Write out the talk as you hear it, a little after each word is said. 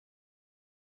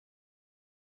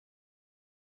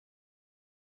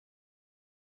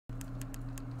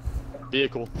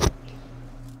Vehicle.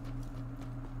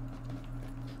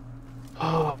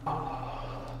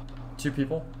 Two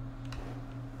people.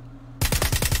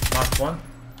 Knocked one.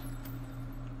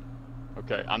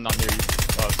 Okay, I'm not near you.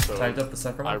 So Tagged up the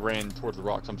second one. I ran towards the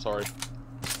rocks. I'm sorry.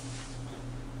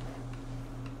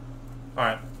 All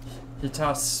right. He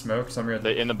tossed smoke, so I'm gonna.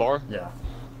 They in the bar? Yeah.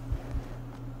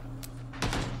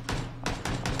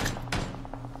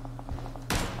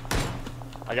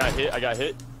 I got hit. I got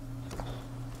hit.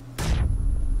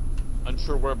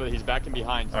 Unsure where, but he's backing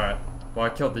behind. All right. Well, I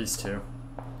killed these two.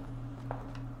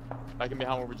 Backing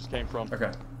behind where we just came from.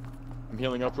 Okay. I'm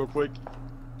healing up real quick.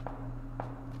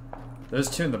 There's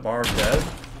two in the bar dead.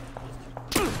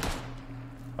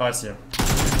 Oh, I see him.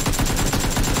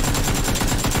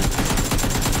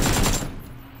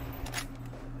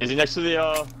 Is he next to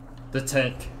the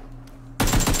tank?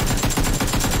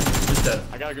 He's dead.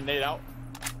 I got a grenade out.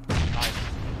 Nice.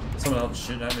 Someone else is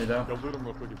shooting at me though. Go loot him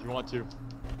real quick if you want to.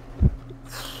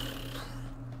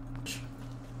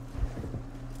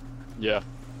 Yeah.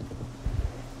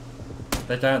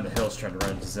 That guy on the hill's trying to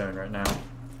run into zone right now.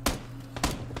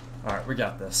 Alright, we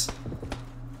got this.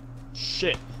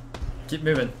 Shit. Keep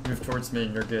moving. Move towards me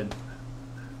and you're good.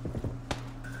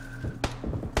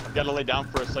 I've got to lay down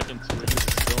for a second to reduce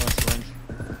the skill and syringe.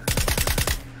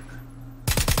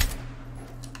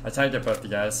 I tagged up both the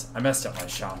guys. I messed up my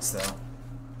shots though.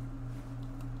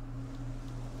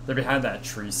 They're behind that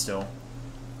tree still.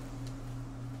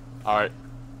 Alright.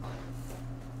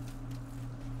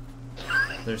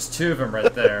 There's two of them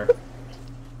right there.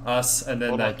 Us and then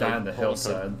Hold that on, guy Cody. on the Hold on,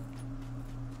 hillside.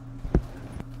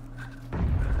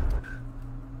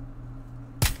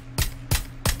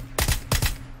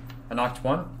 I knocked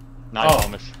one. Nice, oh,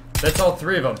 Amish. that's all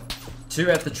three of them. Two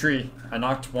at the tree. I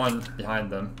knocked one behind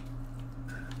them.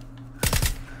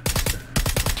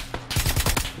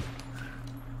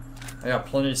 I got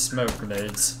plenty of smoke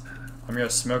grenades. I'm gonna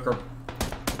smoke her.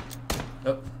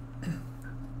 Oh.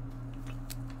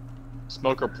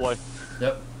 Smoke or play.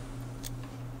 Yep.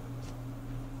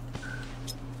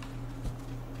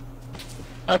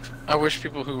 I wish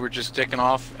people who were just dicking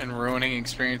off and ruining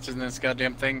experiences in this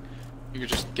goddamn thing, you could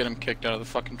just get them kicked out of the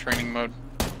fucking training mode.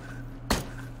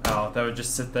 Oh, that would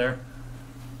just sit there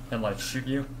and like shoot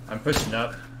you. I'm pushing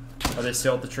up. Are they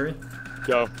still at the tree?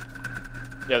 Go.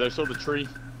 Yeah, they're still at the tree.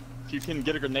 If you can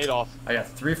get a grenade off. I got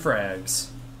 3 frags.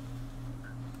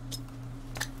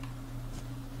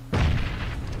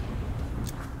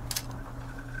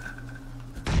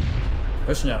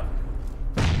 Pushing up.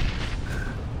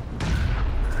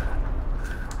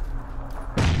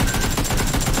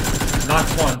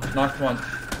 Knocked one. Knocked one.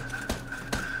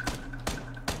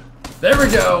 There we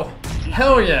go.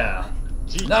 Hell yeah.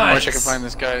 GG. Nice. I wish I could find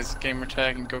this guy's gamer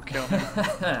tag and go kill him.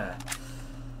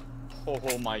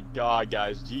 Oh my god,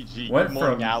 guys. GG. Went Good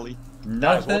morning, from Allie.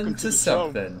 Nothing welcome to to the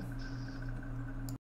show. something.